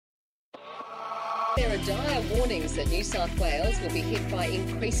There are dire warnings that New South Wales will be hit by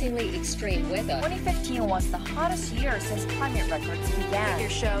increasingly extreme weather. 2015 was the hottest year since climate records began. Your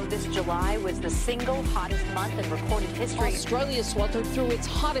show this July was the single hottest month in recorded history. Australia sweltered through its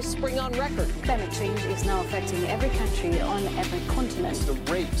hottest spring on record. Climate change is now affecting every country on every continent. It's the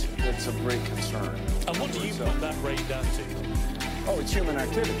rate that's of great concern. And what do you put that rate down to? Oh, it's human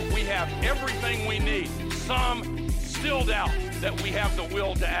activity. We have everything we need. Some still doubt that we have the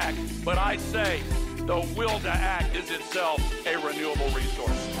will to act, but I say the will to act is itself a renewable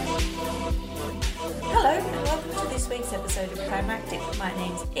resource. Hello and welcome to this week's episode of Climactic. My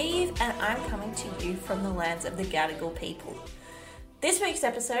name's Eve and I'm coming to you from the lands of the Gadigal people. This week's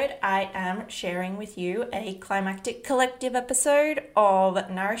episode I am sharing with you a Climactic collective episode of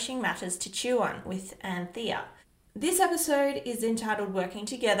Nourishing Matters to Chew On with Anthea. This episode is entitled Working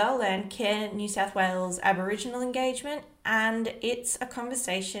Together, Landcare, New South Wales Aboriginal Engagement, and it's a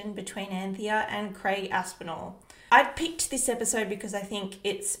conversation between Anthea and Craig Aspinall. I picked this episode because I think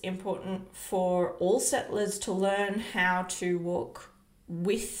it's important for all settlers to learn how to walk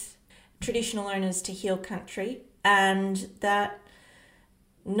with traditional owners to heal country, and that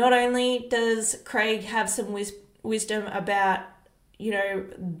not only does Craig have some wisdom about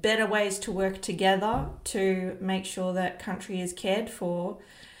better ways to work together to make sure that country is cared for,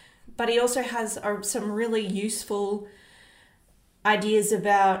 but he also has some really useful ideas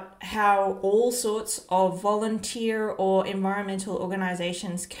about how all sorts of volunteer or environmental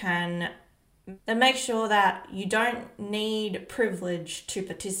organisations can make sure that you don't need privilege to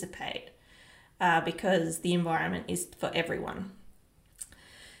participate because the environment is for everyone.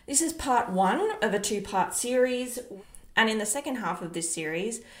 This is part one of a two-part series. And in the second half of this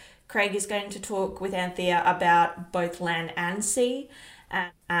series, Craig is going to talk with Anthea about both land and sea.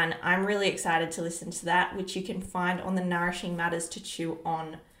 And I'm really excited to listen to that, which you can find on the Nourishing Matters to Chew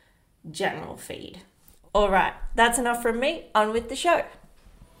On general feed. All right, that's enough from me. On with the show.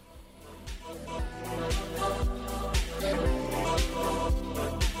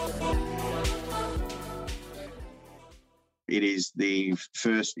 It is the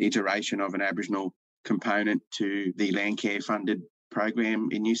first iteration of an Aboriginal component to the Landcare funded program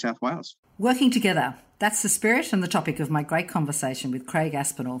in New South Wales. Working together. That's the spirit and the topic of my great conversation with Craig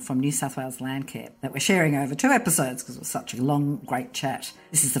Aspinall from New South Wales Landcare that we're sharing over 2 episodes because it was such a long, great chat.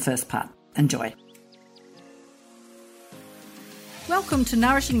 This is the first part. Enjoy. Welcome to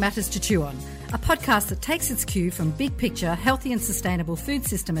Nourishing Matters to Chew On, a podcast that takes its cue from big picture, healthy and sustainable food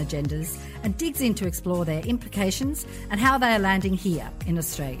system agendas and digs in to explore their implications and how they are landing here in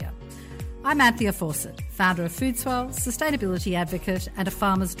Australia. I'm Anthea Fawcett, founder of Foodswell, sustainability advocate and a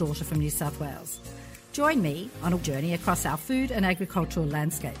farmer's daughter from New South Wales. Join me on a journey across our food and agricultural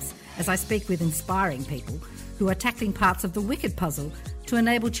landscapes as I speak with inspiring people who are tackling parts of the wicked puzzle to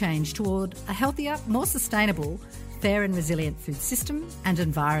enable change toward a healthier, more sustainable, fair and resilient food system and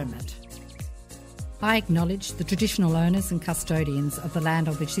environment. I acknowledge the traditional owners and custodians of the land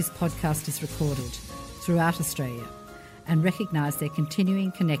on which this podcast is recorded throughout Australia, and recognise their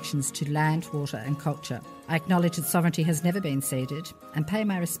continuing connections to land, water and culture. I acknowledge that sovereignty has never been ceded and pay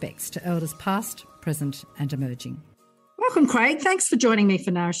my respects to elders past, present and emerging. Welcome, Craig. Thanks for joining me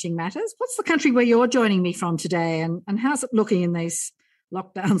for Nourishing Matters. What's the country where you're joining me from today and how's it looking in these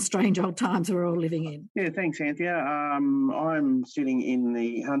lockdown, strange old times we're all living in? Yeah, thanks, Anthea. I'm sitting in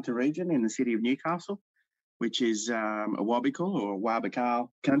the Hunter region in the city of Newcastle, which is a Wabikal or Wabakal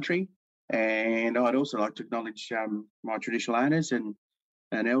country. And I'd also like to acknowledge my traditional owners and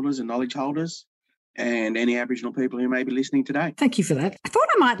elders and knowledge holders and any Aboriginal people who may be listening today. Thank you for that. I thought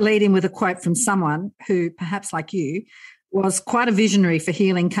I might lead in with a quote from someone who, perhaps like you, was quite a visionary for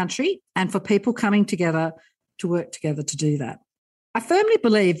healing country and for people coming together to work together to do that. I firmly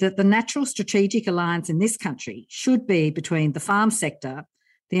believe that the natural strategic alliance in this country should be between the farm sector,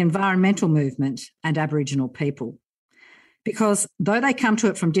 the environmental movement and Aboriginal people. Because though they come to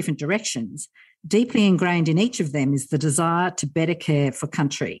it from different directions, deeply ingrained in each of them is the desire to better care for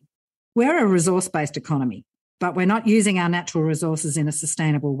country. We're a resource-based economy, but we're not using our natural resources in a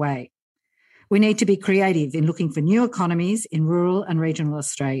sustainable way. We need to be creative in looking for new economies in rural and regional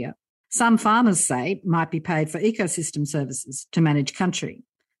Australia. Some farmers say might be paid for ecosystem services to manage country.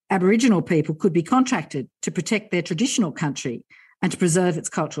 Aboriginal people could be contracted to protect their traditional country and to preserve its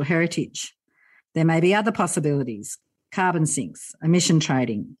cultural heritage. There may be other possibilities: carbon sinks, emission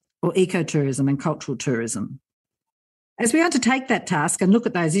trading, or ecotourism and cultural tourism. As we undertake that task and look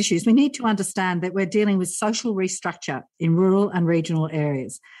at those issues, we need to understand that we're dealing with social restructure in rural and regional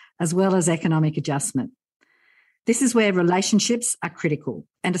areas, as well as economic adjustment. This is where relationships are critical,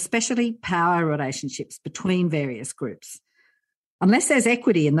 and especially power relationships between various groups. Unless there's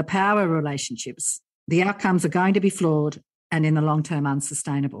equity in the power relationships, the outcomes are going to be flawed and in the long term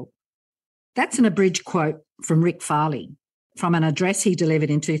unsustainable. That's an abridged quote from Rick Farley from an address he delivered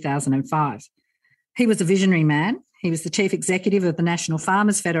in 2005. He was a visionary man. He was the chief executive of the National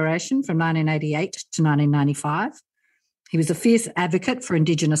Farmers Federation from 1988 to 1995. He was a fierce advocate for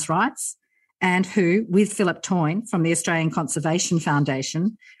Indigenous rights and who, with Philip Toyne from the Australian Conservation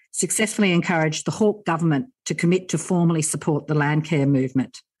Foundation, successfully encouraged the Hawke government to commit to formally support the Landcare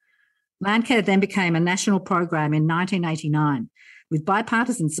movement. Landcare then became a national program in 1989 with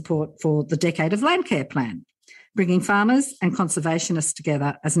bipartisan support for the Decade of Landcare plan, bringing farmers and conservationists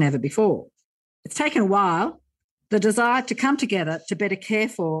together as never before. It's taken a while. The desire to come together to better care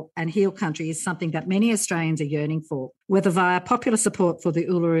for and heal country is something that many Australians are yearning for, whether via popular support for the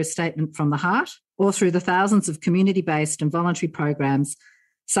Uluru Statement from the Heart or through the thousands of community-based and voluntary programs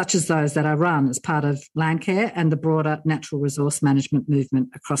such as those that are run as part of Landcare and the broader natural resource management movement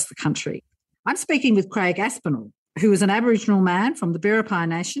across the country. I'm speaking with Craig Aspinall, who is an Aboriginal man from the Biripi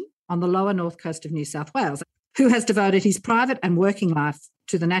Nation on the lower north coast of New South Wales, who has devoted his private and working life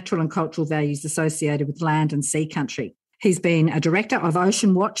to the natural and cultural values associated with land and sea country. He's been a director of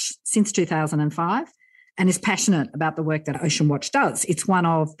Ocean Watch since 2005 and is passionate about the work that Ocean Watch does. It's one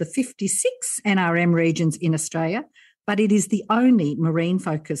of the 56 NRM regions in Australia, but it is the only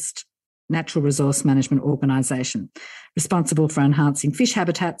marine-focused natural resource management organisation responsible for enhancing fish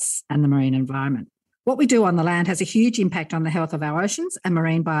habitats and the marine environment. What we do on the land has a huge impact on the health of our oceans and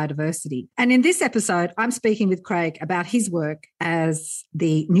marine biodiversity. And in this episode, I'm speaking with Craig about his work as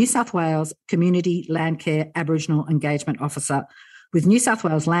the New South Wales Community Landcare Aboriginal Engagement Officer with New South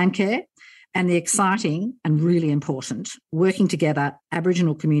Wales Landcare and the exciting and really important Working Together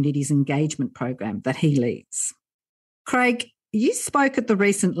Aboriginal Communities Engagement program that he leads. Craig, you spoke at the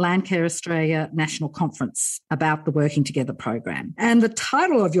recent Landcare Australia National Conference about the Working Together program. And the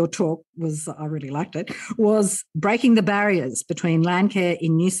title of your talk was, I really liked it, was Breaking the Barriers Between Landcare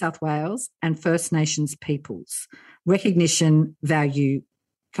in New South Wales and First Nations Peoples, Recognition, Value,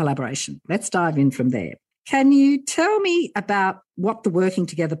 Collaboration. Let's dive in from there. Can you tell me about what the Working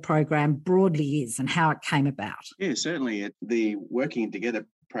Together program broadly is and how it came about? Yeah, certainly. The Working Together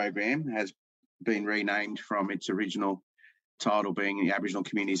program has been renamed from its original title being the Aboriginal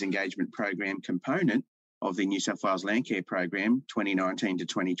Communities Engagement Program component of the New South Wales Landcare Program 2019 to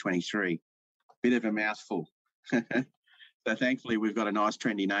 2023. Bit of a mouthful. So thankfully we've got a nice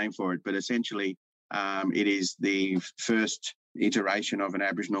trendy name for it, but essentially it is the first iteration of an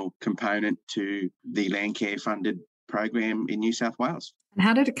Aboriginal component to the Landcare funded program in New South Wales. And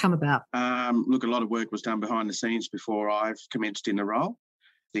how did it come about? Look, a lot of work was done behind the scenes before I've commenced in the role.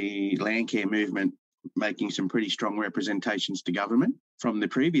 The Landcare movement making some pretty strong representations to government from the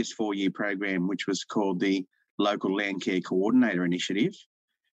previous 4-year program, which was called the Local Landcare Coordinator Initiative,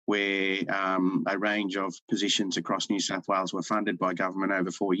 where a range of positions across New South Wales were funded by government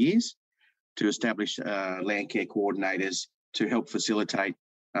over 4 years to establish landcare coordinators to help facilitate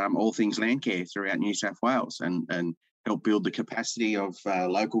all things landcare throughout New South Wales and help build the capacity of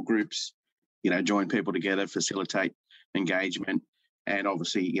local groups, join people together, facilitate engagement, and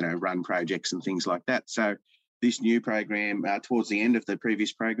obviously, run projects and things like that. So this new program, towards the end of the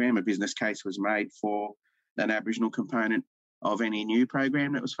previous program, a business case was made for an Aboriginal component of any new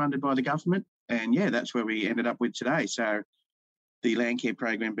program that was funded by the government. And yeah, that's where we ended up with today. So the Landcare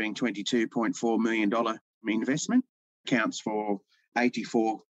program being $22.4 million investment accounts for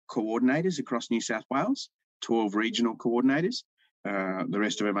 84 coordinators across New South Wales, 12 regional coordinators. The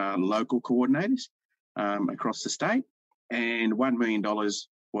rest of them are local coordinators across the state. And $1 million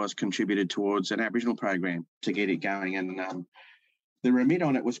was contributed towards an Aboriginal program to get it going. And the remit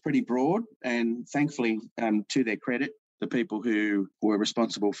on it was pretty broad. And thankfully, to their credit, the people who were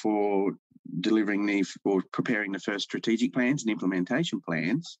responsible for delivering or preparing the first strategic plans and implementation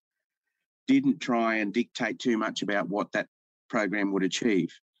plans didn't try and dictate too much about what that program would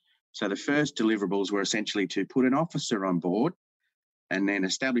achieve. So the first deliverables were essentially to put an officer on board and then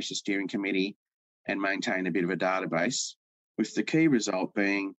establish a steering committee and maintain a bit of a database, with the key result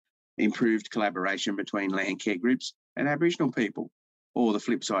being improved collaboration between landcare groups and Aboriginal people, or the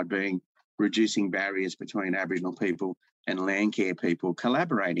flip side being reducing barriers between Aboriginal people and landcare people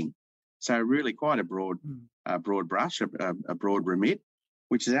collaborating. So really quite a broad brush, a broad remit,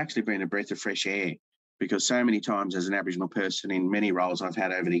 which has actually been a breath of fresh air, because so many times as an Aboriginal person in many roles I've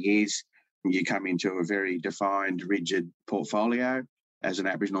had over the years, you come into a very defined, rigid portfolio as an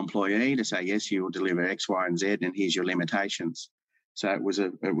Aboriginal employee to say, yes, you will deliver X, Y, and Z, and here's your limitations. So it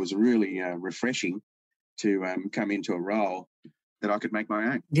was really refreshing to come into a role that I could make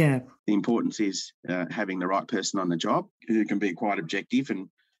my own. Yeah. The importance is having the right person on the job who can be quite objective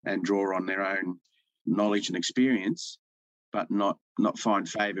and draw on their own knowledge and experience, but not find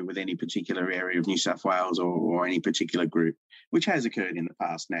favour with any particular area of New South Wales or any particular group, which has occurred in the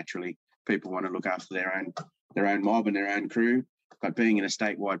past. Naturally, people want to look after their own mob and their own crew, but being in a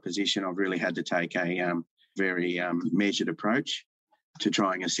statewide position, I've really had to take a very measured approach to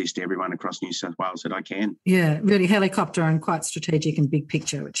try and assist everyone across New South Wales that I can. Yeah, really helicopter and quite strategic and big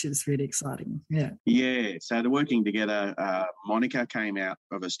picture, which is really exciting. Yeah. Yeah. So the working together, Monica came out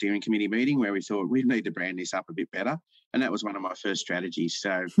of a steering committee meeting where we thought we need to brand this up a bit better. And that was one of my first strategies.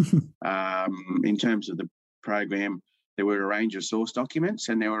 So in terms of the program, there were a range of source documents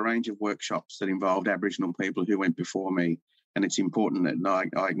and there were a range of workshops that involved Aboriginal people who went before me. And it's important that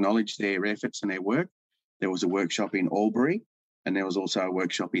I acknowledge their efforts and their work. There was a workshop in Albury, and there was also a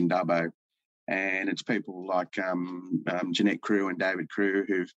workshop in Dubbo. And it's people like Jeanette Crew and David Crew,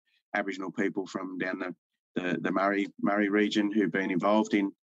 who've Aboriginal people from down the Murray region who've been involved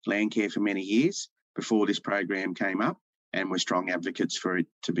in Landcare for many years before this program came up, and were strong advocates for it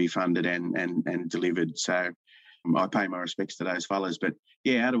to be funded and delivered. So I pay my respects to those fellas. But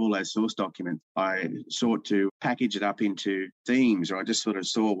yeah, out of all those source documents, I sought to package it up into themes, or I just sort of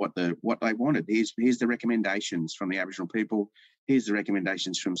saw what they wanted. Here's the recommendations from the Aboriginal people. Here's the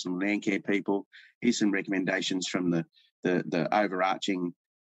recommendations from some Landcare people. Here's some recommendations from the overarching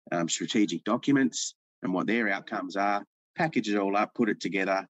strategic documents and what their outcomes are. Package it all up, put it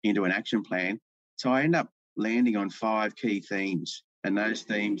together into an action plan. So I end up landing on 5 key themes. And those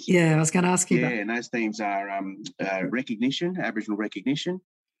themes... Yeah, I was going to ask you that. Yeah, and those themes are recognition, Aboriginal recognition,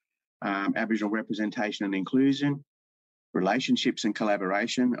 Aboriginal representation and inclusion, relationships and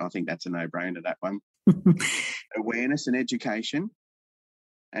collaboration. I think that's a no-brainer, that one. Awareness and education,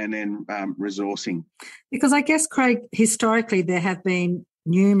 and then resourcing. Because I guess, Craig, historically there have been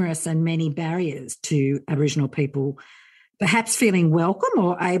numerous and many barriers to Aboriginal people perhaps feeling welcome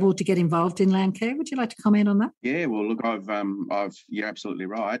or able to get involved in Landcare. Would you like to comment on that? Yeah, well, look, you're absolutely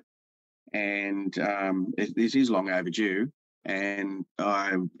right. And this is long overdue. And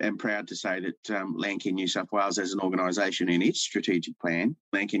I am proud to say that Landcare New South Wales as an organisation in its strategic plan,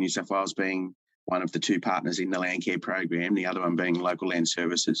 Landcare New South Wales being one of the 2 partners in the Landcare program, the other one being Local Land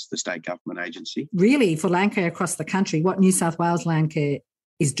Services, the state government agency. Really, for Landcare across the country, what New South Wales Landcare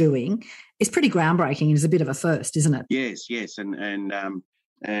is doing is pretty groundbreaking and is a bit of a first, isn't it? Yes. And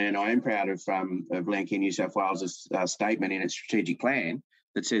I am proud of Landcare New South Wales' statement in its strategic plan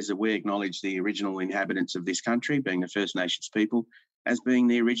that says that we acknowledge the original inhabitants of this country, being the First Nations people, as being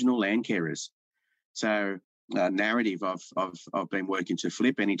the original land carers. So narrative I've been working to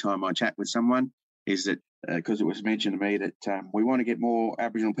flip anytime I chat with someone is that, because it was mentioned to me that we want to get more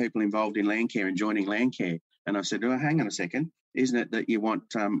Aboriginal people involved in Landcare and joining Landcare. And I said, hang on a second, isn't it that you want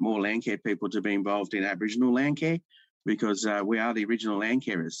more Landcare people to be involved in Aboriginal Landcare? Because we are the original land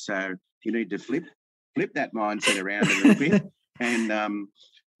carers. So you need to flip that mindset around a little bit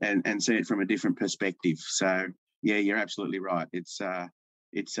and see it from a different perspective. So yeah, you're absolutely right. It's a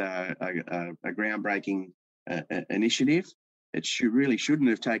groundbreaking initiative. It really shouldn't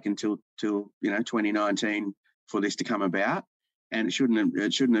have taken till 2019 for this to come about, and it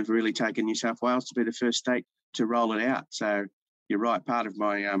shouldn't have really taken New South Wales to be the first state to roll it out. So you're right. Part of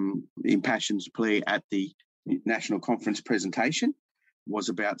my impassioned plea at the national conference presentation was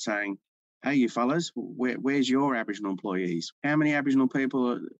about saying, hey, you fellas, where's your Aboriginal employees? How many Aboriginal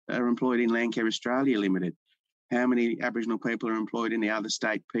people are employed in Landcare Australia Limited? How many Aboriginal people are employed in the other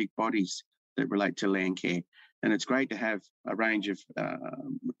state peak bodies that relate to Landcare? And it's great to have a range of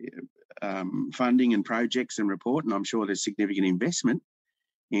funding and projects and report, and I'm sure there's significant investment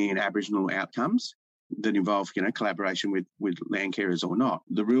in Aboriginal outcomes that involve, collaboration with land carers or not.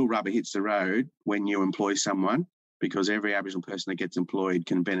 The real rubber hits the road when you employ someone, because every Aboriginal person that gets employed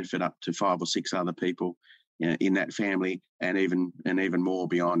can benefit up to 5 or 6 other people in that family, and even more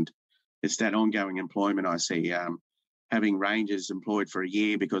beyond. It's that ongoing employment I see. Having rangers employed for a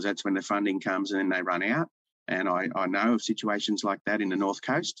year because that's when the funding comes and then they run out. And I know of situations like that in the North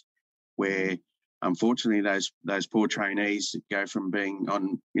Coast where, unfortunately, those poor trainees go from being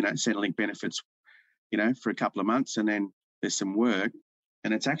on, Centrelink benefits, for a couple of months, and then there's some work.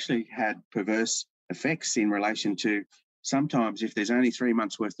 And it's actually had perverse effects in relation to sometimes if there's only 3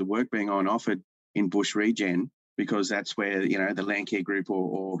 months worth of work being offered in Bush Regen, because that's where, the Landcare group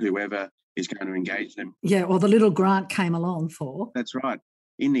or whoever is going to engage them. Yeah, or the little grant came along for. That's right.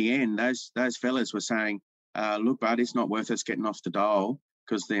 In the end, those fellas were saying, look, bud, it's not worth us getting off the dole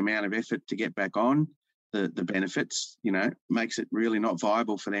because the amount of effort to get back on, the benefits, makes it really not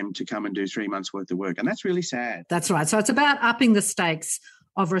viable for them to come and do 3 months worth of work. And that's really sad. That's right. So it's about upping the stakes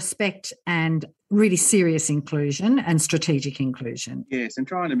of respect and really serious inclusion and strategic inclusion. Yes, and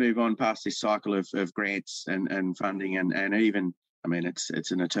trying to move on past this cycle of grants and funding and even,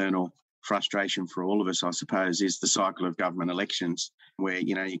 it's an eternal frustration for all of us, I suppose, is the cycle of government elections where,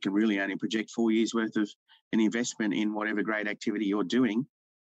 you can really only project 4 years worth of an investment in whatever great activity you're doing.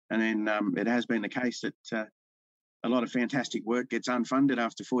 And then it has been the case that a lot of fantastic work gets unfunded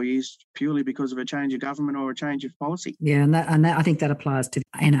after 4 years purely because of a change of government or a change of policy. Yeah, and that, I think that applies to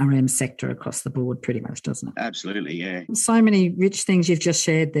the NRM sector across the board pretty much, doesn't it? Absolutely, yeah. So many rich things you've just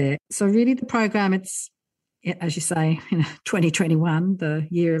shared there. So really the program, it's, as you say, 2021, the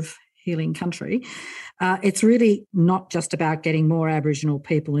year of healing country, it's really not just about getting more Aboriginal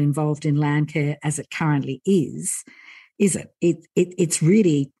people involved in Landcare as it currently is it? It's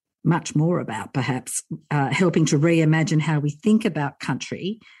really much more about perhaps helping to reimagine how we think about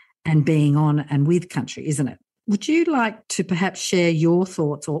country and being on and with country, isn't it? Would you like to perhaps share your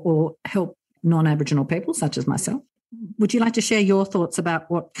thoughts or help non-Aboriginal people such as myself? Would you like to share your thoughts about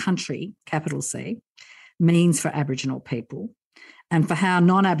what country, capital C, means for Aboriginal people and for how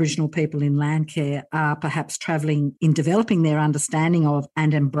non-Aboriginal people in Landcare are perhaps travelling in developing their understanding of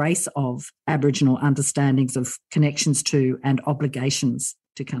and embrace of Aboriginal understandings of connections to and obligations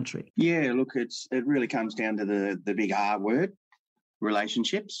to country? Yeah, look, it really comes down to the big R word,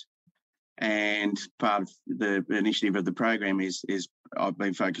 relationships. And part of the initiative of the program is I've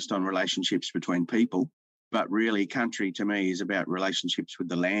been focused on relationships between people, but really country to me is about relationships with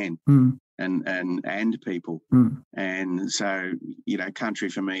the land and people. And so, country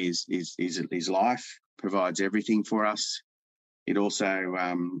for me is life, provides everything for us. It also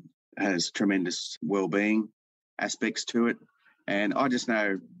has tremendous well-being aspects to it. And I just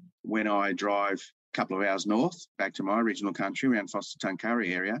know when I drive a couple of hours north back to my original country around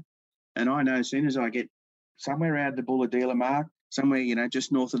Foster-Tuncurry area, and I know as soon as I get somewhere around the Bulladila mark, somewhere,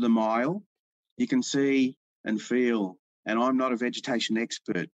 just north of the mile, you can see and feel, and I'm not a vegetation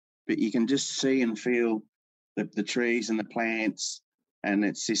expert, but you can just see and feel the trees and the plants, and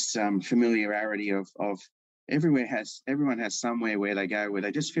it's this familiarity of everyone has somewhere where they go where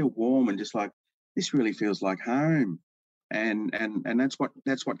they just feel warm and just like, this really feels like home. And that's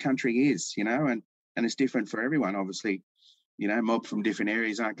what country is, and it's different for everyone. Obviously, mob from different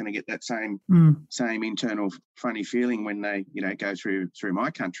areas aren't going to get that same internal funny feeling when they, go through my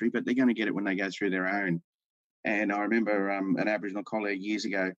country, but they're going to get it when they go through their own. And I remember an Aboriginal colleague years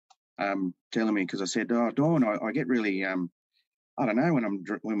ago telling me, because I said, "Oh, Dawn, I get really, I don't know,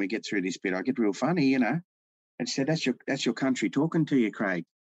 when we get through this bit, I get real funny, And she said, "That's your country talking to you, Craig,"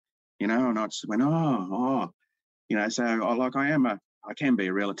 And I just went, so I can be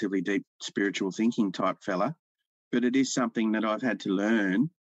a relatively deep spiritual thinking type fella, but it is something that I've had to learn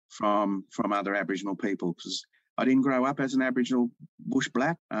from other Aboriginal people, because I didn't grow up as an Aboriginal bush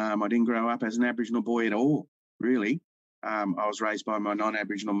black. I didn't grow up as an Aboriginal boy at all, really. I was raised by my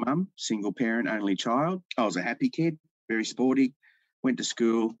non-Aboriginal mum, single parent, only child. I was a happy kid, very sporty, went to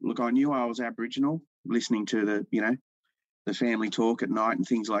school. Look, I knew I was Aboriginal, listening to the family talk at night and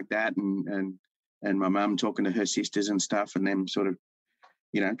things like that, and my mum talking to her sisters and stuff, and them sort of,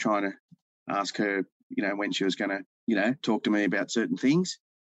 trying to ask her, when she was going to, talk to me about certain things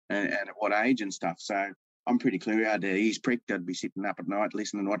and at what age and stuff. So I'm pretty clear I had their ears pricked. I'd be sitting up at night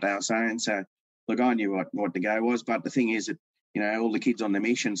listening to what they were saying. So, look, I knew what the go was. But the thing is that, all the kids on the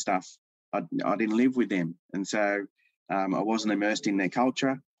mission stuff, I didn't live with them. And so I wasn't immersed in their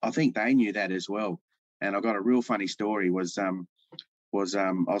culture. I think they knew that as well. And I got a real funny story was I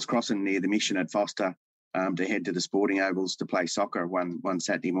was crossing near the mission at Foster to head to the sporting ovals to play soccer one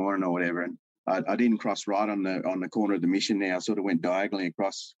Saturday morning or whatever. And I didn't cross right on the corner of the mission now. I sort of went diagonally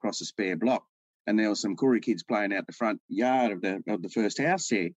across a spare block. And there were some Koori kids playing out the front yard of the first house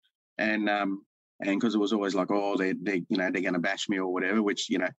there. And because it was always like, oh, they're going to bash me or whatever, which,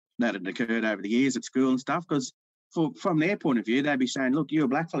 that had occurred over the years at school and stuff. Because from their point of view, they'd be saying, look, you're a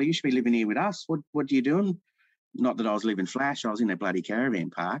black fella, you should be living here with us. What are you doing? Not that I was living flash, I was in a bloody caravan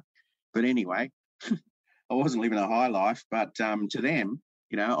park. But anyway, I wasn't living a high life. But to them,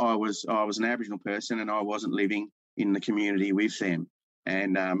 I was an Aboriginal person, and I wasn't living in the community with them,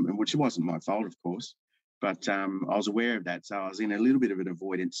 and which wasn't my fault, of course. But I was aware of that, so I was in a little bit of an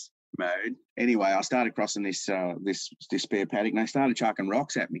avoidance mode. Anyway, I started crossing this spare paddock, and they started chucking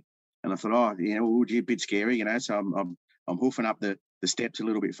rocks at me, and I thought, gee, a bit scary, So I'm hoofing up the steps a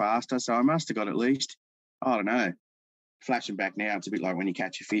little bit faster. So I must have got at least, I don't know, flashing back now, it's a bit like when you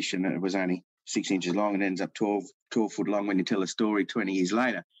catch a fish and it was only 6 inches long and ends up 12 foot long when you tell a story 20 years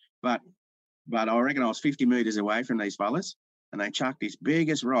later. But But I reckon I was 50 metres away from these fellas, and they chucked this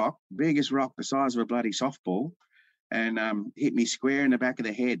biggest rock the size of a bloody softball, and hit me square in the back of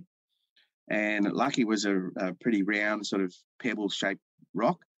the head. And lucky was a pretty round sort of pebble-shaped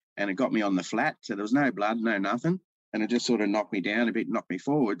rock, and it got me on the flat, so there was no blood, no nothing, and it just sort of knocked me down a bit, knocked me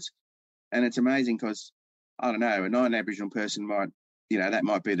forwards. And it's amazing because, I don't know, a non-Aboriginal person might, that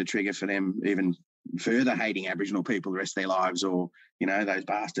might be the trigger for them even further hating Aboriginal people the rest of their lives, or, those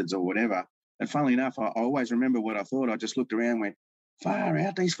bastards or whatever. And funnily enough, I always remember what I thought. I just looked around and went, far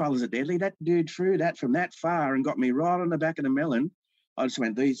out, these fellas are deadly. That dude threw that from that far and got me right on the back of the melon. I just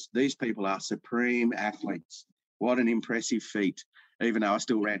went, these people are supreme athletes. What an impressive feat. Even though I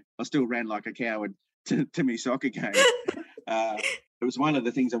still ran like a coward to my soccer game. It was one of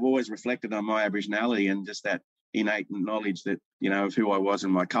the things I've always reflected on my Aboriginality, and just that innate knowledge that, of who I was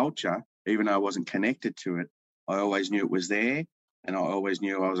and my culture, even though I wasn't connected to it, I always knew it was there, and I always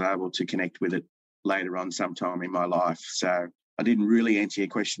knew I was able to connect with it later on sometime in my life. So I didn't really answer your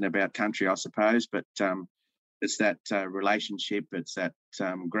question about country, I suppose, but it's that relationship, it's that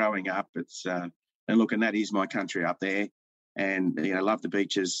growing up, and look, and that is my country up there. And, love the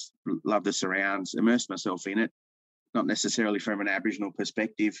beaches, love the surrounds, immerse myself in it, not necessarily from an Aboriginal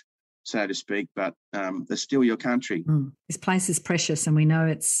perspective, so to speak, but they're still your country. This place is precious, and we know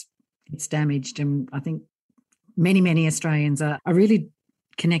it's damaged, and I think many Australians are really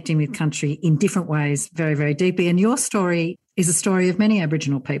connecting with country in different ways, very, very deeply. And your story is a story of many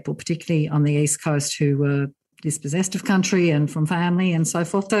Aboriginal people, particularly on the East Coast, who were dispossessed of country and from family and so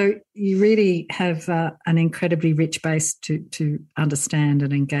forth. So you really have an incredibly rich base to understand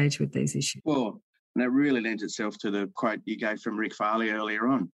and engage with these issues. Well, and that really lends itself to the quote you gave from Rick Farley earlier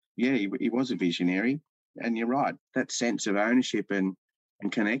on. Yeah, he was a visionary, and you're right. That sense of ownership and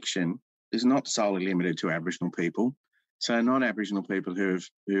connection is not solely limited to Aboriginal people. So non-Aboriginal people who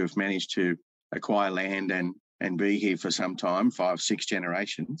have managed to acquire land and be here for some time, 5-6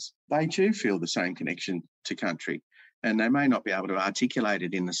 generations, they too feel the same connection to country. And they may not be able to articulate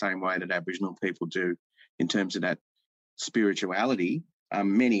it in the same way that Aboriginal people do in terms of that spirituality.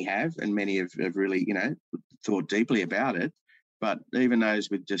 Many have, and many have really, thought deeply about it. But even those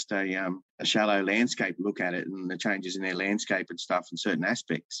with just a shallow landscape look at it and the changes in their landscape and stuff in certain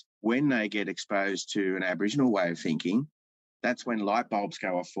aspects, when they get exposed to an Aboriginal way of thinking, that's when light bulbs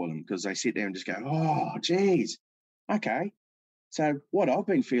go off for them, because they sit there and just go, oh, geez, okay. So what I've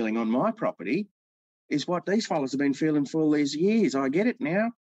been feeling on my property is what these fellas have been feeling for all these years. I get it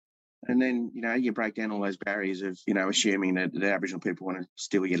now. And then, you break down all those barriers of, assuming that the Aboriginal people want to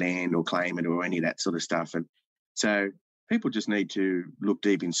steal your land or claim it or any of that sort of stuff. And so people just need to look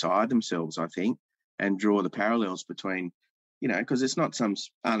deep inside themselves, I think, and draw the parallels between, because it's not some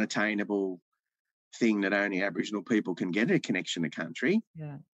unattainable thing that only Aboriginal people can get a connection to country.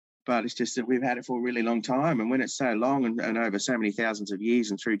 Yeah. But it's just that we've had it for a really long time. And when it's so long and over so many thousands of years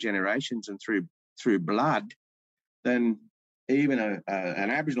and through generations and through blood, then even an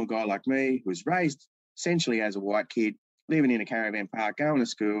Aboriginal guy like me, who was raised essentially as a white kid, living in a caravan park, going to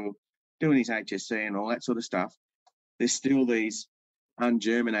school, doing his HSC and all that sort of stuff, there's still these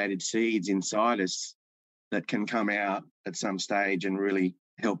ungerminated seeds inside us that can come out at some stage and really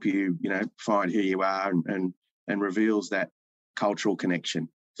help you, find who you are and reveals that cultural connection.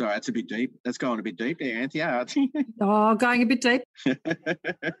 So that's a bit deep. That's going a bit deep there, Anthea. Oh, going a bit deep.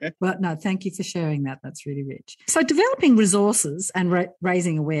 Well, no, thank you for sharing that. That's really rich. So developing resources and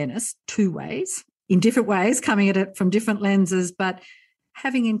raising awareness, two ways, in different ways, coming at it from different lenses, but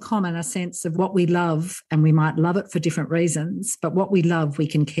having in common a sense of what we love, and we might love it for different reasons, but what we love we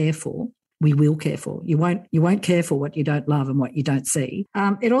can care for. We will care for. You won't care for what you don't love and what you don't see.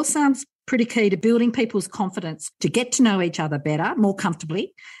 It all sounds pretty key to building people's confidence to get to know each other better, more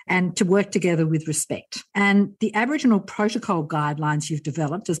comfortably, and to work together with respect. And the Aboriginal protocol guidelines you've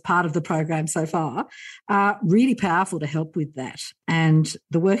developed as part of the program so far are really powerful to help with that. And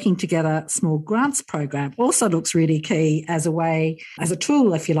the Working Together Small Grants program also looks really key as a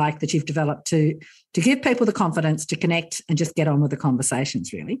tool, if you like, that you've developed to give people the confidence to connect and just get on with the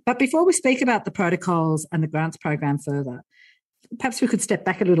conversations, really. But before we speak about the protocols and the grants program further, perhaps we could step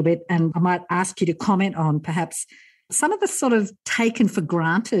back a little bit, and I might ask you to comment on perhaps some of the sort of taken for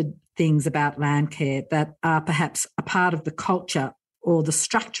granted things about Landcare that are perhaps a part of the culture or the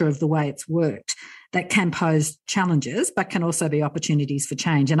structure of the way it's worked that can pose challenges but can also be opportunities for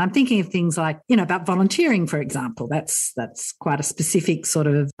change. And I'm thinking of things like, about volunteering, for example. That's quite a specific sort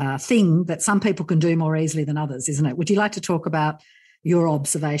of thing that some people can do more easily than others, isn't it? Would you like to talk about your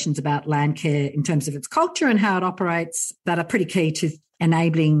observations about Landcare in terms of its culture and how it operates that are pretty key to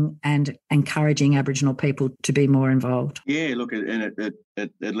enabling and encouraging Aboriginal people to be more involved. Yeah, look, and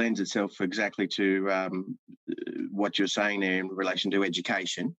it lends itself exactly to what you're saying there in relation to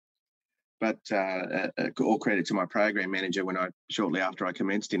education. But all credit to my program manager when shortly after I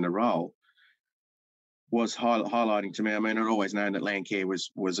commenced in the role, was highlighting to me. I mean, I'd always known that Landcare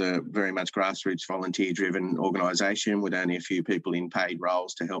was a very much grassroots, volunteer-driven organisation with only a few people in paid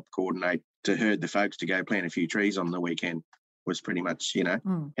roles to help coordinate, to herd the folks to go plant a few trees on the weekend. Was pretty much,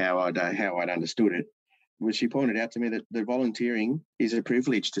 how I'd understood it. Well, she pointed out to me that the volunteering is a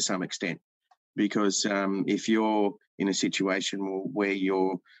privilege to some extent, because if you're in a situation where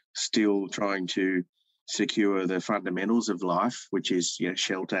you're still trying to secure the fundamentals of life, which is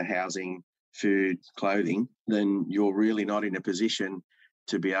shelter, housing, food, clothing, then you're really not in a position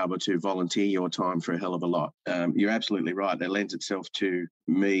to be able to volunteer your time for a hell of a lot. You're absolutely right. That lends itself to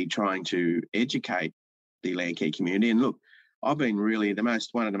me trying to educate the Landcare community. And look, I've been really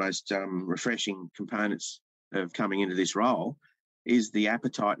one of the most refreshing components of coming into this role is the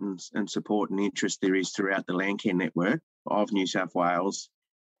appetite and support and interest there is throughout the Landcare network of New South Wales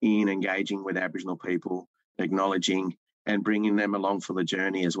in engaging with Aboriginal people, acknowledging and bringing them along for the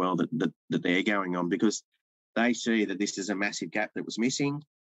journey as well that they're going on, because they see that this is a massive gap that was missing.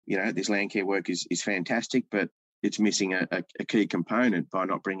 This Landcare work is fantastic, but it's missing a key component by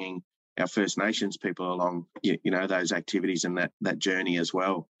not bringing our First Nations people along, those activities and that journey as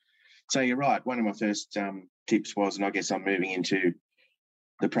well. So you're right. One of my first tips was, and I guess I'm moving into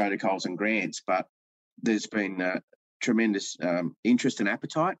the protocols and grants, but there's been tremendous interest and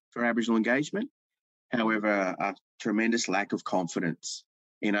appetite for Aboriginal engagement. However, a tremendous lack of confidence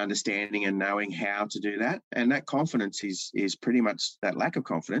in understanding and knowing how to do that. And that confidence is pretty much, that lack of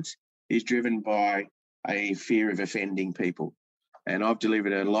confidence is driven by a fear of offending people. And I've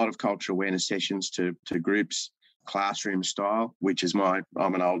delivered a lot of cultural awareness sessions to groups, classroom style, which is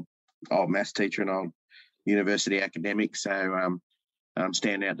I'm an old maths teacher and old university academic. So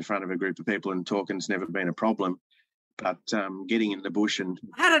standing out the front of a group of people and talking's never been a problem. But getting in the bush and...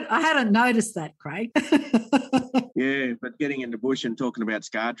 I hadn't noticed that, Craig. Yeah, but getting in the bush and talking about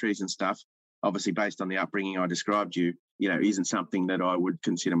scar trees and stuff, obviously based on the upbringing I described isn't something that I would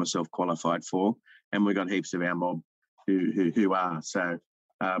consider myself qualified for. And we've got heaps of our mob who are. So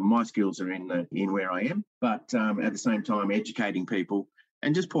my skills are in where I am, but at the same time educating people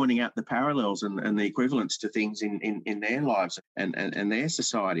and just pointing out the parallels and the equivalence to things in their lives and their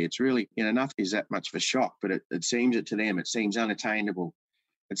society. It's really, nothing is that much of a shock, but it seems to them, it seems unattainable.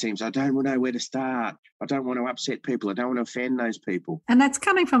 It seems I don't know where to start. I don't want to upset people. I don't want to offend those people. And that's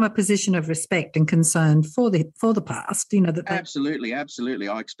coming from a position of respect and concern for the past. Absolutely.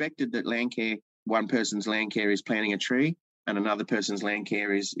 I expected that Landcare, one person's Landcare is planting a tree and another person's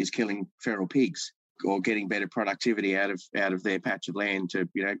Landcare is killing feral pigs or getting better productivity out of their patch of land to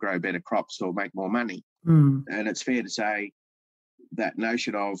grow better crops or make more money. And it's fair to say that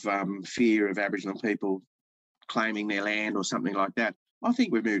notion of fear of Aboriginal people claiming their land or something like that, I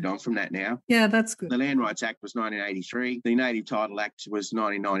think we've moved on from that now. Yeah, that's good. The Land Rights Act was 1983. The Native Title Act was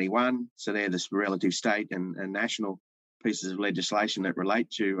 1991. So they're the relative state and national pieces of legislation that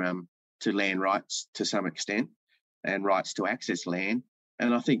relate to land rights to some extent and rights to access land.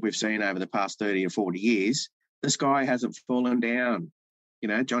 And I think we've seen over the past 30 or 40 years, the sky hasn't fallen down.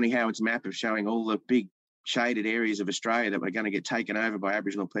 Johnny Howard's map of showing all the big shaded areas of Australia that were going to get taken over by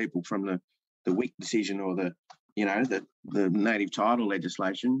Aboriginal people from the WIC decision or the native title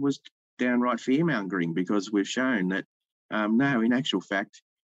legislation was downright fear-mongering, because we've shown that, no, in actual fact,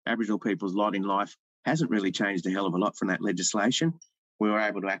 Aboriginal people's lot in life hasn't really changed a hell of a lot from that legislation. We were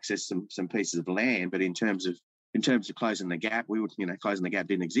able to access some pieces of land, but in terms of closing the gap, closing the gap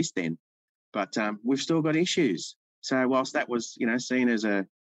didn't exist then. But we've still got issues. So whilst that was, seen as a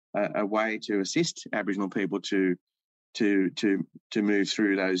way to assist Aboriginal people to move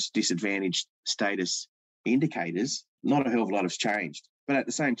through those disadvantaged status indicators, not a hell of a lot has changed. But at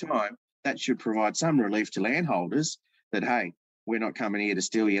the same time, that should provide some relief to landholders that, hey, we're not coming here to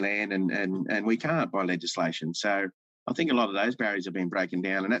steal your land and we can't by legislation. So I think a lot of those barriers have been broken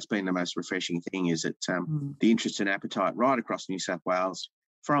down, and that's been the most refreshing thing, is that the interest and appetite right across New South Wales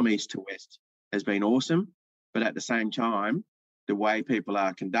from east to west has been awesome. But at the same time, the way people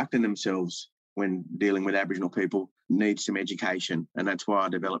are conducting themselves when dealing with Aboriginal people needs some education. And that's why I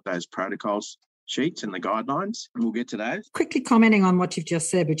developed those protocols sheets and the guidelines. And we'll get to those. Quickly commenting on what you've just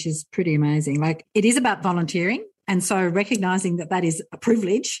said, which is pretty amazing. Like, it is about volunteering. And so recognising that is a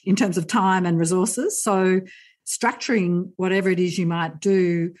privilege in terms of time and resources. So structuring whatever it is you might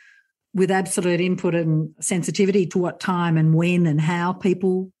do with absolute input and sensitivity to what time and when and how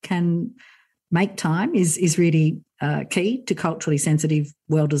people can make time is really key to culturally sensitive,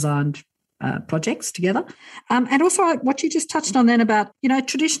 well-designed projects together. And also what you just touched on then about,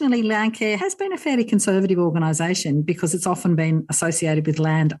 traditionally Landcare has been a fairly conservative organisation because it's often been associated with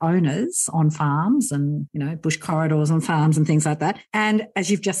land owners on farms and, bush corridors on farms and things like that. And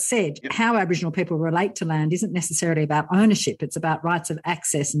as you've just said, how Aboriginal people relate to land isn't necessarily about ownership. It's about rights of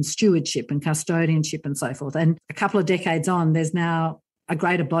access and stewardship and custodianship and so forth. And a couple of decades on, there's now a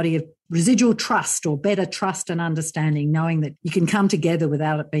greater body of residual trust or better trust and understanding, knowing that you can come together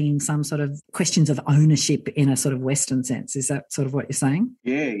without it being some sort of questions of ownership in a sort of Western sense. Is that sort of what you're saying?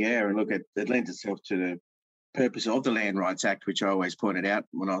 Yeah. And look, it lends itself to the purpose of the Land Rights Act, which I always pointed out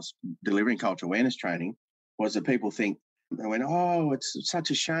when I was delivering cultural awareness training, was that people think, they went, oh, it's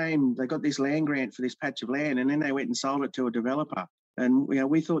such a shame. They got this land grant for this patch of land and then they went and sold it to a developer. And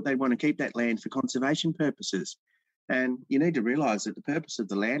we thought they'd want to keep that land for conservation purposes. And you need to realise that the purpose of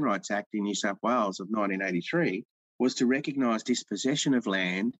the Land Rights Act in New South Wales of 1983 was to recognise dispossession of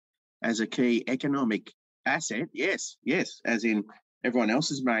land as a key economic asset. Yes, as in everyone else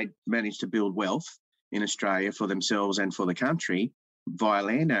has managed to build wealth in Australia for themselves and for the country via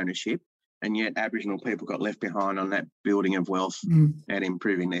land ownership, and yet Aboriginal people got left behind on that building of wealth and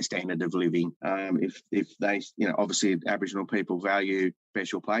improving their standard of living. If they, obviously Aboriginal people value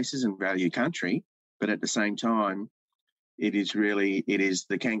special places and value country, but at the same time, it is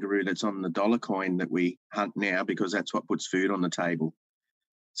the kangaroo that's on the dollar coin that we hunt now because that's what puts food on the table.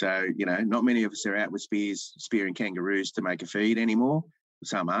 So, not many of us are out with spears spearing kangaroos to make a feed anymore.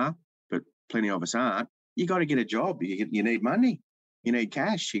 Some are, but plenty of us aren't. You got to get a job. You need money. You need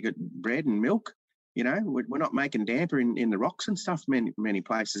cash. You got bread and milk. We're not making damper in the rocks and stuff many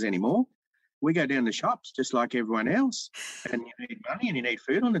places anymore. We go down the shops just like everyone else, and you need money and you need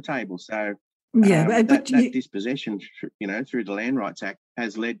food on the table. So that dispossession, through the Land Rights Act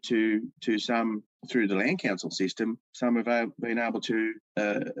has led to some, through the Land Council system, some have been able to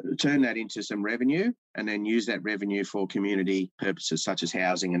turn that into some revenue and then use that revenue for community purposes such as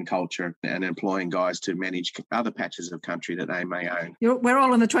housing and culture and employing guys to manage other patches of country that they may own. We're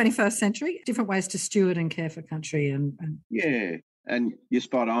all in the 21st century, different ways to steward and care for country. And Yeah, and you're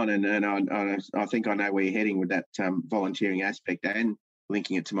spot on. And I think I know where you're heading with that volunteering aspect, and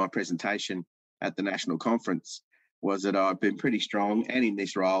linking it to my presentation at the national conference was that I've been pretty strong and in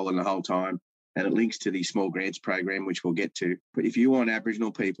this role and the whole time, and it links to the small grants program, which we'll get to. But if you want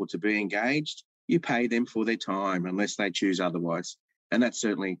Aboriginal people to be engaged, you pay them for their time unless they choose otherwise. And that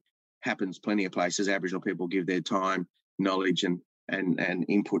certainly happens plenty of places. Aboriginal people give their time, knowledge and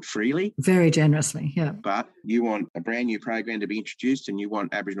input freely. Very generously, yeah. But you want a brand new program to be introduced and you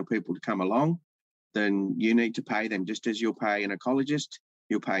want Aboriginal people to come along, then you need to pay them just as you'll pay an ecologist,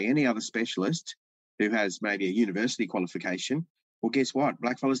 you'll pay any other specialist who has maybe a university qualification. Well, guess what?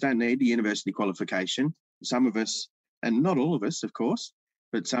 Blackfellas don't need a university qualification. Some of us, and not all of us, of course,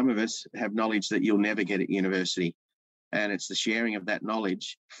 but some of us have knowledge that you'll never get at university. And it's the sharing of that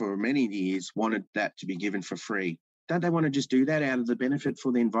knowledge. For many years, wanted that to be given for free. Don't they want to just do that out of the benefit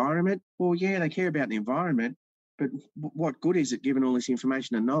for the environment? Well, yeah, they care about the environment, but what good is it given all this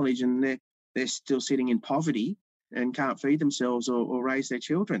information and knowledge and they're still sitting in poverty and can't feed themselves or raise their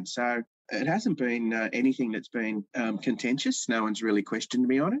children? So it hasn't been anything that's been contentious. No one's really questioned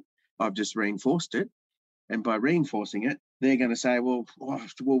me on it. I've just reinforced it. And by reinforcing it, they're going to say, well,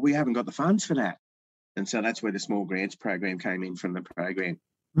 we haven't got the funds for that. And so that's where the small grants program came in from the program.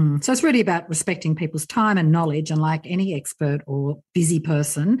 So it's really about respecting people's time and knowledge, and like any expert or busy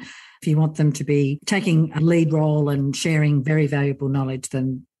person, if you want them to be taking a lead role and sharing very valuable knowledge,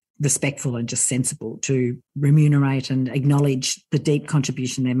 then respectful and just sensible to remunerate and acknowledge the deep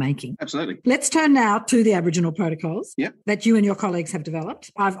contribution they're making. Absolutely. Let's turn now to the Aboriginal protocols that you and your colleagues have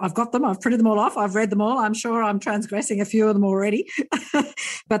developed. I've got them. I've printed them all off. I've read them all. I'm sure I'm transgressing a few of them already,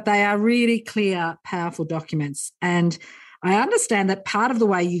 but they are really clear, powerful documents. And I understand that part of the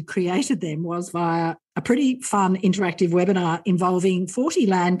way you created them was via a pretty fun interactive webinar involving 40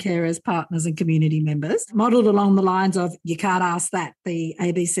 Landcare as partners and community members, modelled along the lines of You Can't Ask That, the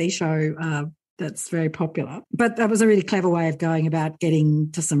ABC show that's very popular. But that was a really clever way of going about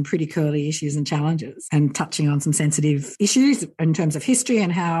getting to some pretty curly issues and challenges and touching on some sensitive issues in terms of history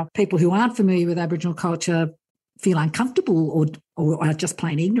and how people who aren't familiar with Aboriginal culture feel uncomfortable or are just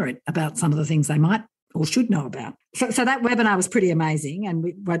plain ignorant about some of the things they might or should know about. So that webinar was pretty amazing, and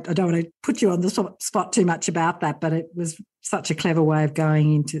I don't want to put you on the spot too much about that, but it was such a clever way of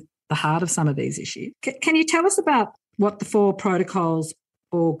going into the heart of some of these issues. Can you tell us about what the 4 protocols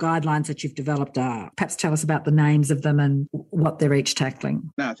or guidelines that you've developed are? Perhaps tell us about the names of them and what they're each tackling.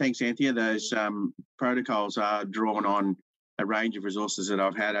 No, thanks, Anthea. Those protocols are drawn on a range of resources that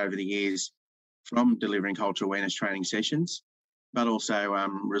I've had over the years from delivering cultural awareness training sessions, but also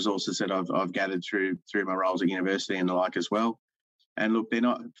resources that I've gathered through my roles at university and the like as well. And look, they're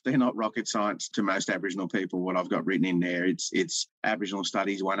not rocket science to most Aboriginal people. What I've got written in there, it's Aboriginal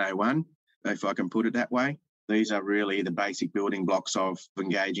Studies 101, if I can put it that way. These are really the basic building blocks of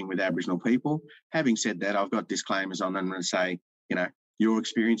engaging with Aboriginal people. Having said that, I've got disclaimers on them and say, your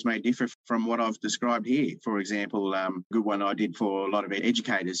experience may differ from what I've described here. For example, good one I did for a lot of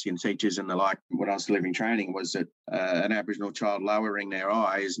educators and teachers and the like when I was delivering training was that an Aboriginal child lowering their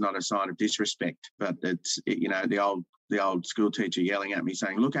eye is not a sign of disrespect, but it's, the old school teacher yelling at me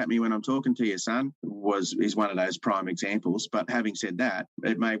saying, "Look at me when I'm talking to you, son," is one of those prime examples. But having said that,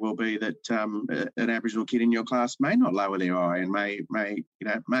 it may well be that an Aboriginal kid in your class may not lower their eye and may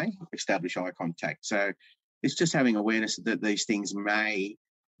establish eye contact. So it's just having awareness that these things may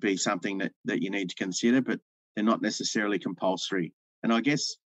be something that you need to consider, but they're not necessarily compulsory. And I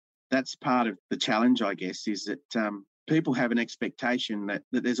guess that's part of the challenge, is that people have an expectation that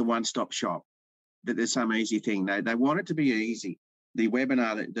there's a one-stop shop, that there's some easy thing. They want it to be easy. The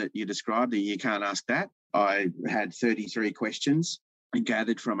webinar that you described, the You Can't Ask That, I had 33 questions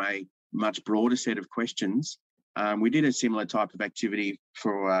gathered from a much broader set of questions. We did a similar type of activity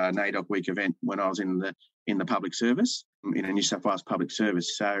for a NAIDOC Week event when I was in the public service, in a New South Wales public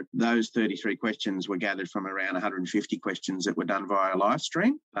service. So those 33 questions were gathered from around 150 questions that were done via live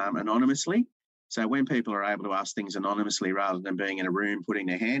stream anonymously. So when people are able to ask things anonymously rather than being in a room putting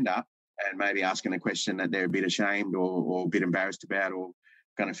their hand up and maybe asking a question that they're a bit ashamed or a bit embarrassed about or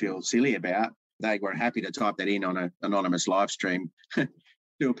going to feel silly about, they were happy to type that in on an anonymous live stream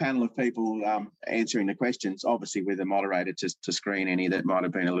to a panel of people answering the questions, obviously with a moderator to screen any that might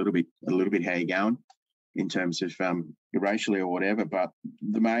have been a little bit how you going in terms of racially or whatever. But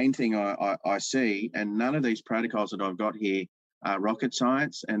the main thing I see, and none of these protocols that I've got here are rocket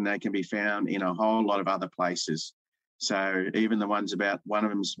science, and they can be found in a whole lot of other places. So even the ones about, one of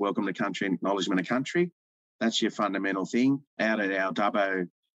them's welcome to country and acknowledgement of country, that's your fundamental thing. Out at our Dubbo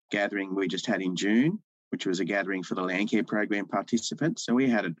gathering we just had in June, which was a gathering for the Landcare program participants. So we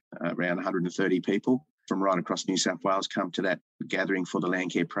had around 130 people from right across New South Wales come to that gathering for the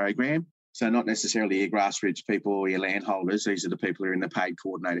Landcare program. So not necessarily your grassroots people or your landholders. These are the people who are in the paid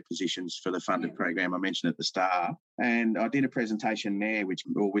coordinator positions for the funded program I mentioned at the start. And I did a presentation there which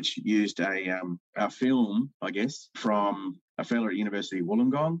used a film, from a fellow at University of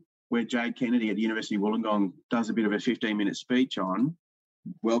Wollongong, where Jade Kennedy at the University of Wollongong does a bit of a 15-minute speech on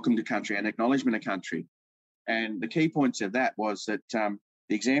welcome to country and acknowledgement of country. And the key points of that was that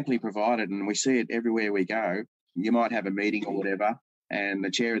the example he provided, and we see it everywhere we go, you might have a meeting or whatever, and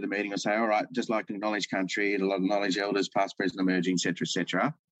the chair of the meeting will say, all right, just like to acknowledge country, it'll acknowledge elders, past, present, emerging, et cetera, et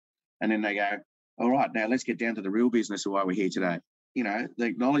cetera. And then they go, all right, now let's get down to the real business of why we're here today. The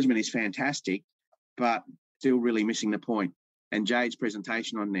acknowledgement is fantastic, but still really missing the point. And Jade's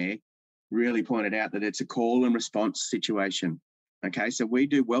presentation on there really pointed out that it's a call and response situation. Okay, so we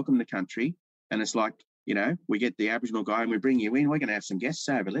do welcome the country, and it's like, we get the Aboriginal guy and we bring you in. We're going to have some guests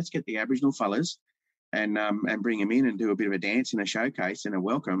over. Let's get the Aboriginal fellas and bring them in and do a bit of a dance and a showcase and a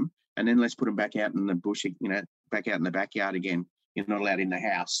welcome, and then let's put them back out in the bush, back out in the backyard again. You're not allowed in the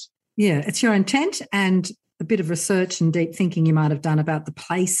house. Yeah, it's your intent and a bit of research and deep thinking you might have done about the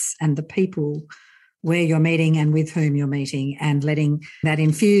place and the people where you're meeting and with whom you're meeting, and letting that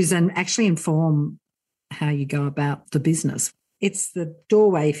infuse and actually inform how you go about the business. It's the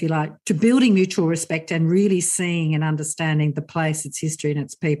doorway, if you like, to building mutual respect and really seeing and understanding the place, its history and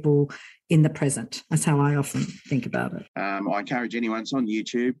its people in the present. That's how I often think about it. I encourage anyone, it's on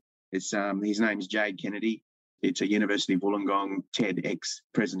YouTube. It's his name's Jade Kennedy. It's a University of Wollongong TEDx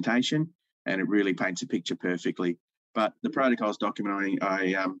presentation, and it really paints a picture perfectly. But the protocols document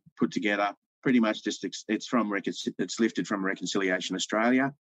I put together pretty much it's lifted from Reconciliation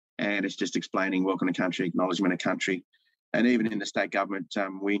Australia, and it's just explaining welcome to country, acknowledgement of country. And even in the state government,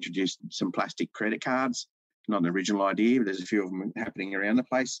 we introduced some plastic credit cards. Not an original idea, but there's a few of them happening around the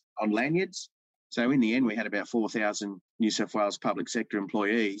place on lanyards. So in the end, we had about 4,000 New South Wales public sector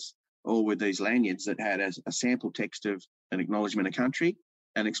employees, all with these lanyards that had a sample text of an acknowledgement of country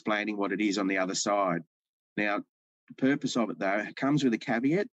and explaining what it is on the other side. Now, the purpose of it, though, comes with a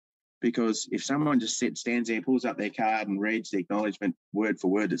caveat, because if someone just stands there, pulls up their card and reads the acknowledgement word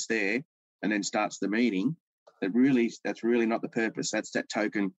for word that's there and then starts the meeting, that's really not the purpose. That's that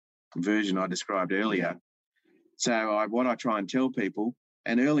token version I described earlier. So what I try and tell people,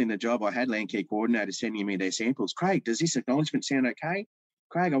 and early in the job I had Landcare coordinators sending me their samples. Craig, does this acknowledgement sound okay?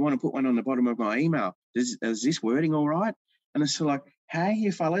 Craig, I want to put one on the bottom of my email. Is this wording all right? And it's like, hey,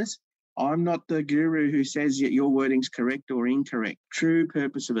 you fellas, I'm not the guru who says that your wording's correct or incorrect. True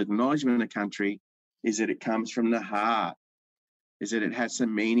purpose of acknowledgement of country is that it comes from the heart, is that it has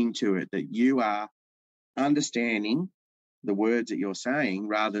some meaning to it, that you are understanding the words that you're saying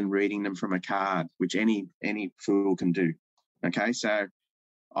rather than reading them from a card, which any fool can do. Okay, so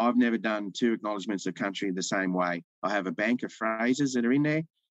I've never done two acknowledgements of country the same way. I have a bank of phrases that are in there,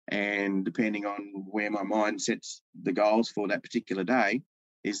 and depending on where my mind sets the goals for that particular day,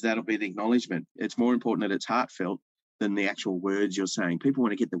 that'll be the acknowledgement. It's more important that it's heartfelt than the actual words you're saying. People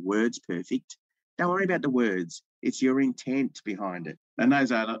want to get the words perfect. Don't worry about the words. It's your intent behind it. And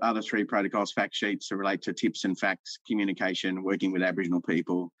those are the other three protocols, fact sheets that relate to tips and facts, communication, working with Aboriginal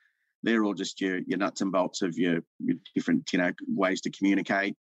people. They're all just your nuts and bolts of your different, ways to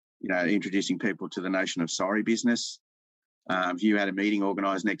communicate, introducing people to the notion of sorry business. If you had a meeting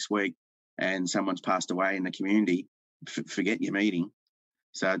organised next week and someone's passed away in the community, forget your meeting.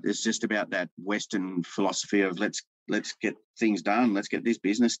 So it's just about that Western philosophy of let's get things done, let's get this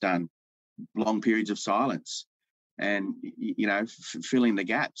business done. Long periods of silence and, filling the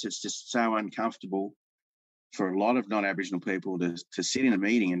gaps. It's just so uncomfortable for a lot of non-Aboriginal people to sit in a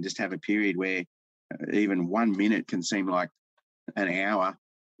meeting and just have a period where even 1 minute can seem like an hour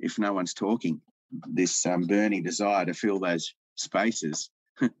if no one's talking. This burning desire to fill those spaces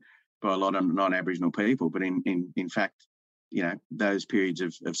by a lot of non-Aboriginal people. But in fact, those periods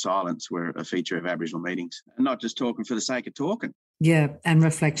of silence were a feature of Aboriginal meetings, and not just talking for the sake of talking. Yeah, and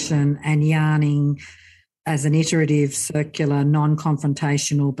reflection and yarning as an iterative, circular,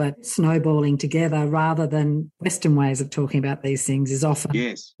 non-confrontational, but snowballing together rather than Western ways of talking about these things is often.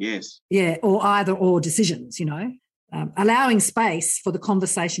 Yes. Yeah, or either or decisions, allowing space for the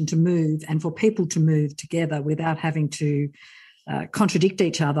conversation to move and for people to move together without having to contradict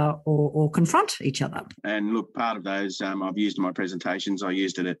each other or confront each other. And look, part of those I've used in my presentations. I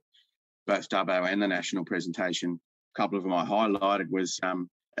used it at both Dubbo and the national presentation. A couple of them I highlighted was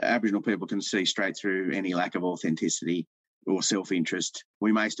Aboriginal people can see straight through any lack of authenticity or self-interest.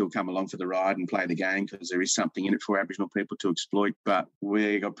 We may still come along for the ride and play the game because there is something in it for Aboriginal people to exploit, but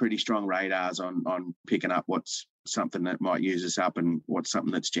we've got pretty strong radars on picking up what's something that might use us up and what's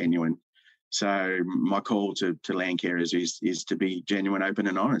something that's genuine. So my call to Landcare is to be genuine, open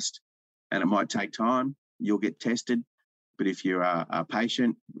and honest. And it might take time. You'll get tested. But if you are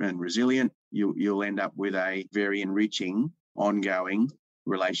patient and resilient, you'll end up with a very enriching, ongoing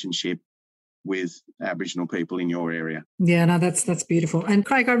relationship with Aboriginal people in your area. Yeah, no, that's beautiful. And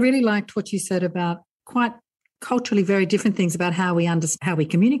Craig, I really liked what you said about quite culturally very different things about how we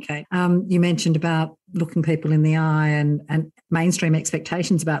communicate. You mentioned about looking people in the eye and mainstream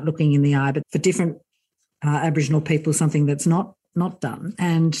expectations about looking in the eye, but for different Aboriginal people, something that's not done.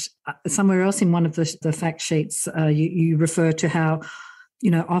 And somewhere else in one of the fact sheets, you refer to how,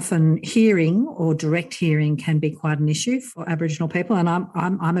 often hearing or direct hearing can be quite an issue for Aboriginal people. And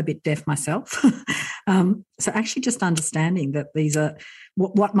I'm a bit deaf myself. So actually just understanding that these are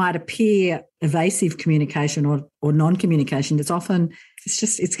what might appear evasive communication or non-communication,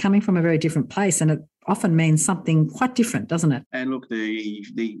 it's coming from a very different place, and it often means something quite different, doesn't it? And look,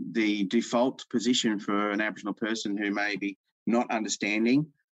 the default position for an Aboriginal person who may be not understanding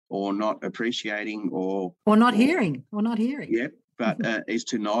or not appreciating or not hearing. Yeah, but is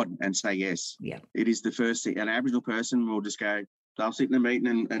to nod and say yes. Yeah. It is the first thing. An Aboriginal person will just go, they'll sit in a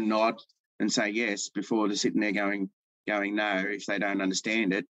meeting and nod and say yes before they're sitting there going no if they don't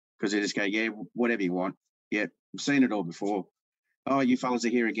understand it, because they just go, yeah, whatever you want. Yeah, I've seen it all before. Oh, you fellas are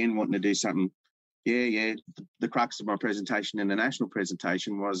here again wanting to do something. Yeah. The crux of my presentation and the national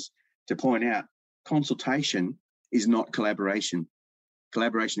presentation was to point out consultation is not collaboration.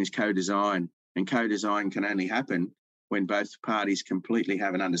 Collaboration is co-design, and co-design can only happen when both parties completely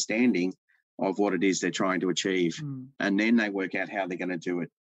have an understanding of what it is they're trying to achieve. And then they work out how they're going to do it.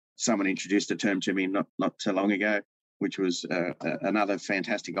 Someone introduced a term to me not so long ago, which was another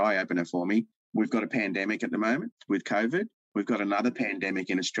fantastic eye-opener for me. We've got a pandemic at the moment with COVID. We've got another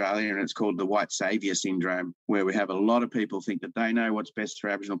pandemic in Australia, and it's called the white saviour syndrome, where we have a lot of people think that they know what's best for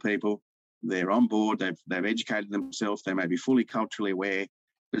Aboriginal people. They're on board. They've educated themselves. They may be fully culturally aware,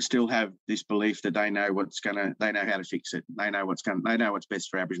 but still have this belief that they know how to fix it. They know what's best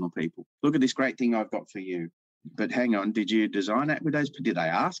for Aboriginal people. Look at this great thing I've got for you. But hang on, did you design that with those? Did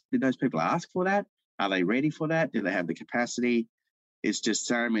those people ask for that? Are they ready for that? Do they have the capacity? It's just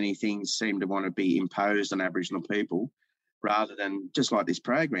so many things seem to want to be imposed on Aboriginal people, rather than just like this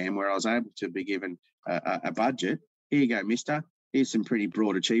program where I was able to be given a budget. Here you go, mister. Here's some pretty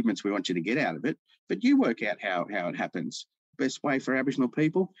broad achievements we want you to get out of it, but you work out how it happens. best way for Aboriginal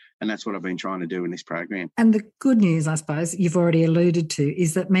people. And that's what I've been trying to do in this program. And the good news, I suppose, you've already alluded to,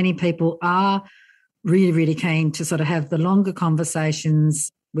 is that many people are really, really keen to sort of have the longer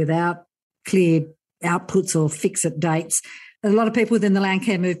conversations without clear outputs or fix-it dates. A lot of people within the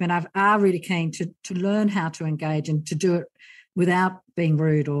Landcare movement are really keen to learn how to engage and to do it without being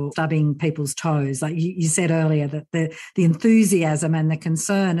rude or stubbing people's toes. Like you said earlier, that the enthusiasm and the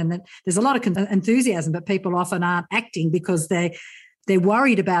concern, and that there's a lot of enthusiasm, but people often aren't acting because they're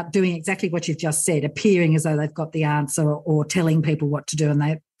worried about doing exactly what you've just said, appearing as though they've got the answer or telling people what to do, and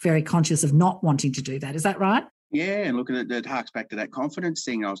they're very conscious of not wanting to do that. Is that right? Yeah, and look, it harks back to that confidence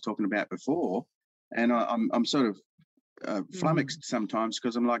thing I was talking about before, and I'm sort of flummoxed sometimes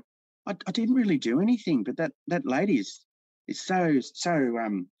because I'm like, I didn't really do anything, but that lady is so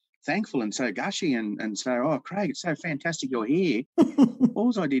thankful and so gushy and so, oh, Craig, it's so fantastic you're here.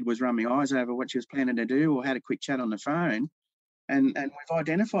 All I did was run my eyes over what she was planning to do or had a quick chat on the phone, and we've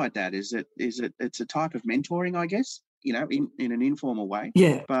identified that is it it's a type of mentoring, I guess, in an informal way.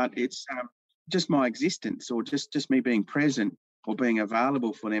 Yeah. But it's just my existence or just me being present or being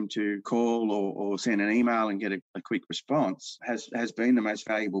available for them to call or send an email and get a quick response has been the most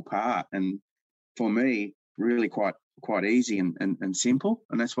valuable part. And for me, really quite easy and simple.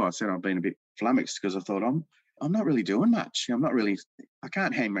 And that's why I said I've been a bit flummoxed, because I thought I'm not really doing much. I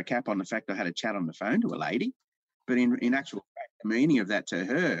can't hang my cap on the fact I had a chat on the phone to a lady, but in actual fact, the meaning of that to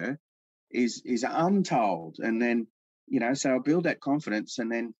her is untold. And then, so I build that confidence,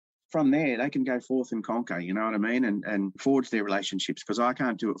 and then from there, they can go forth and conquer, you know what I mean, and forge their relationships, because I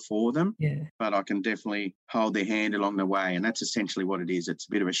can't do it for them, but I can definitely hold their hand along the way. And that's essentially what it is. It's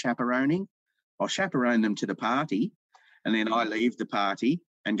a bit of a chaperoning. I'll chaperone them to the party, and then I leave the party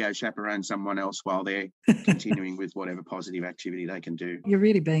and go chaperone someone else while they're continuing with whatever positive activity they can do. You're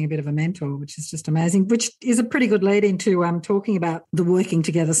really being a bit of a mentor, which is just amazing, which is a pretty good lead into talking about the Working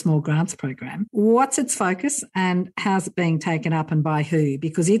Together Small Grants program. What's its focus and how's it being taken up and by who?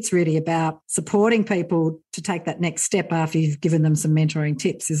 Because it's really about supporting people to take that next step after you've given them some mentoring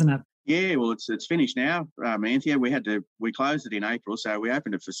tips, isn't it? Yeah, well, it's finished now, Anthea. We closed it in April, so we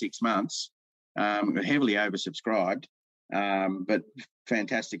opened it for 6 months. Heavily oversubscribed. But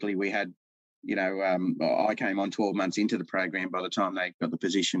fantastically, we had, I came on 12 months into the program by the time they got the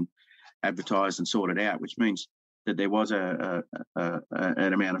position advertised and sorted out, which means that there was an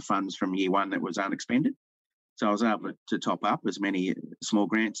amount of funds from year one that was unexpended. So I was able to top up as many small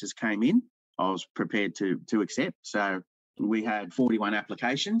grants as came in. I was prepared to accept. So we had 41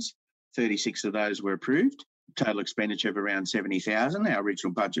 applications, 36 of those were approved, total expenditure of around 70,000. Our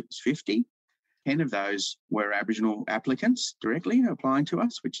original budget was 50. 10 of those were Aboriginal applicants directly applying to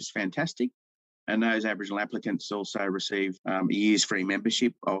us, which is fantastic. And those Aboriginal applicants also receive a year's free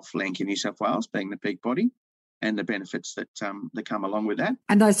membership of Landcare New South Wales, being the peak body, and the benefits that come along with that.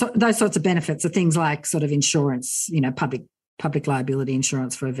 And those sorts of benefits are things like sort of insurance, public liability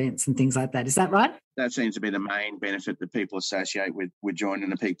insurance for events and things like that. Is that right? That seems to be the main benefit that people associate with joining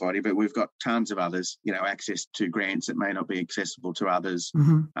the peak body, but we've got tons of others, access to grants that may not be accessible to others,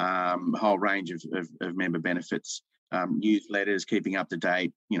 a whole range of member benefits, newsletters, keeping up to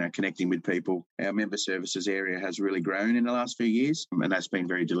date, connecting with people. Our member services area has really grown in the last few years, and that's been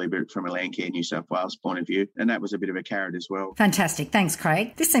very deliberate from a Landcare New South Wales point of view, and that was a bit of a carrot as well. Fantastic. Thanks,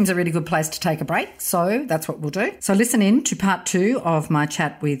 Craig. This seems a really good place to take a break, so that's what we'll do. So listen in to part 2 of my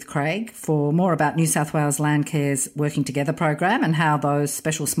chat with Craig for more about New South Wales Landcare's Working Together program and how those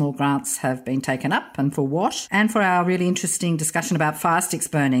special small grants have been taken up and for what, and for our really interesting discussion about fire sticks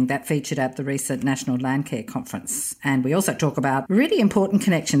burning that featured at the recent National Landcare Conference. And we also talk about really important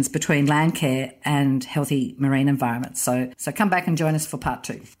connections between Landcare and healthy marine environments. So come back and join us for part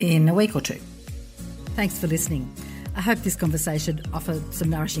 2 in a week or two. Thanks for listening. I hope this conversation offered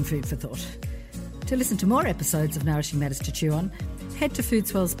some nourishing food for thought. To listen to more episodes of Nourishing Matters to Chew On, head to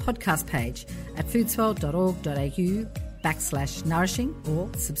Foodswell's podcast page at foodswell.org.au/nourishing or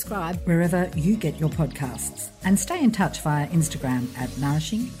subscribe wherever you get your podcasts. And stay in touch via Instagram at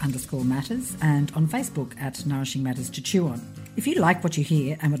nourishing_matters and on Facebook at Nourishing Matters to Chew On. If you like what you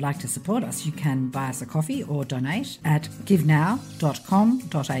hear and would like to support us, you can buy us a coffee or donate at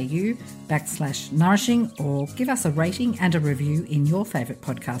givenow.com.au/nourishing or give us a rating and a review in your favourite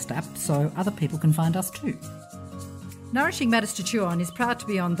podcast app so other people can find us too. Nourishing Matters to Chew On is proud to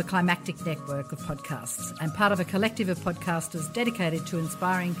be on the Climactic network of podcasts and part of a collective of podcasters dedicated to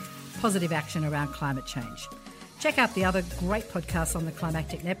inspiring positive action around climate change. Check out the other great podcasts on the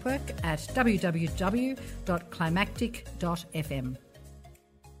Climactic network at www.climactic.fm.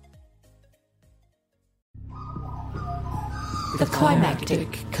 The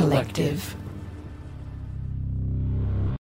Climactic Collective.